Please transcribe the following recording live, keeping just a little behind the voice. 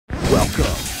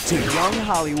to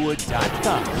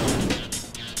younghollywood.com.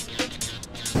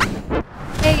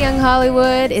 Hey Young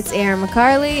Hollywood, it's Erin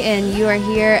McCarly, and you are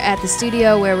here at the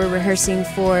studio where we're rehearsing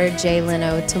for Jay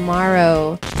Leno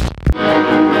tomorrow.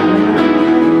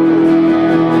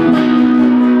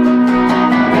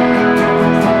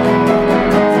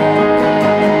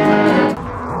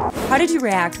 How did you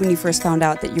react when you first found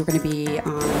out that you were going to be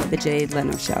on the Jay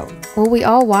Leno show? Well, we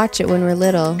all watch it when we're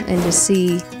little and just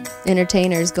see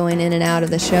entertainers going in and out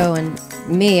of the show, and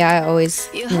me, I always,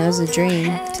 it was a dream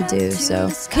to do,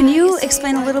 so. Can you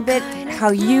explain a little bit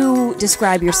how you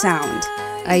describe your sound?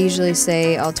 I usually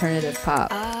say alternative pop,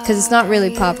 because it's not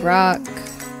really pop rock,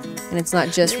 and it's not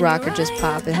just rock or just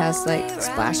pop, it has like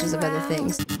splashes of other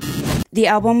things. The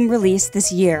album released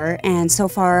this year, and so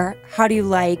far, how do you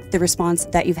like the response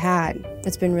that you've had?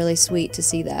 It's been really sweet to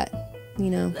see that,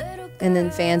 you know, and then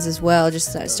fans as well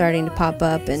just starting to pop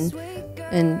up and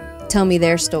tell me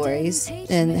their stories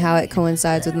and how it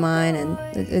coincides with mine, and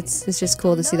it's just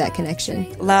cool to see that connection.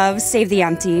 Love Save the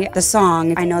Empty, the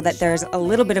song, I know that there's a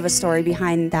little bit of a story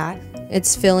behind that.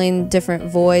 It's filling different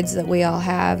voids that we all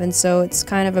have, and so it's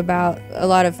kind of about a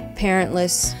lot of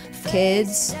parentless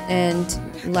kids and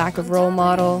lack of role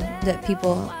model that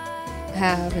people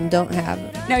have and don't have.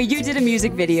 Now, you did a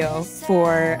music video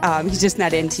for He's Just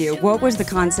Not Into You. What was the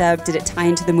concept? Did it tie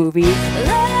into the movie?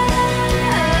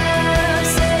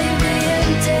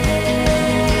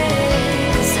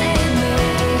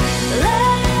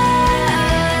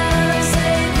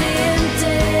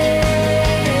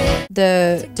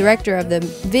 The director of the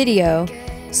video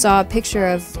saw a picture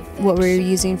of what we were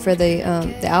using for the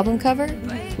album cover,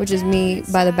 which is me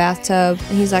by the bathtub,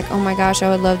 and he's like, oh my gosh, I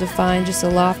would love to find just a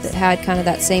loft that had kind of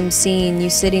that same scene, you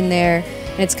sitting there,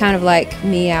 and it's kind of like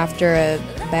me after a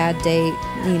bad date,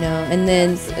 you know, and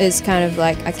then it's kind of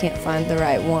like I can't find the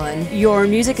right one. Your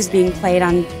music is being played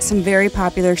on some very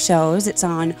popular shows. It's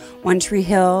on One Tree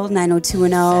Hill,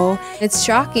 90210. It's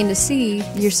shocking to see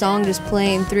your song just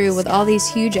playing through with all these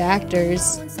huge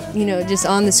actors, you know, just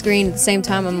on the screen at the same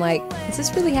time. I'm like, is this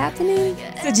really happening?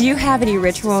 So do you have any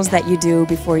rituals that you do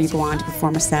before you go on to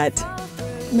perform a set?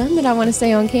 None that I want to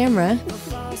say on camera.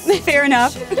 Fair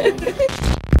enough.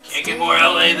 Can't get more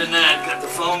LA than that. Got the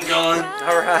phone going.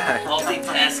 All right.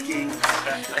 Multitasking.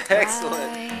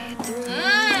 Excellent.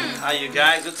 Hi, you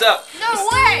guys. What's up? No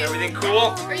way! Everything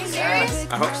cool? Are you serious?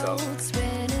 I hope so.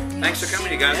 Thanks for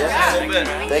coming, you guys. Yeah. A little bit.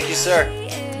 Thank you, sir.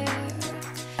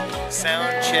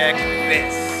 Sound check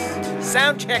this.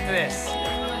 Sound check this.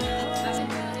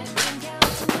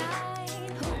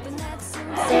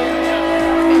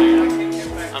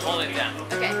 I'm holding it down.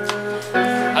 Okay.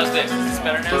 How's this? Is this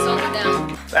better now? Hold it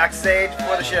down. Backstage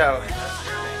for the show.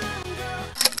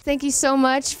 Thank you so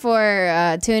much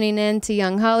for tuning in to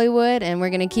Young Hollywood, and we're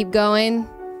going to keep going.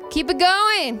 Keep it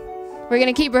going! We're going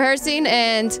to keep rehearsing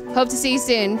and hope to see you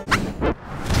soon.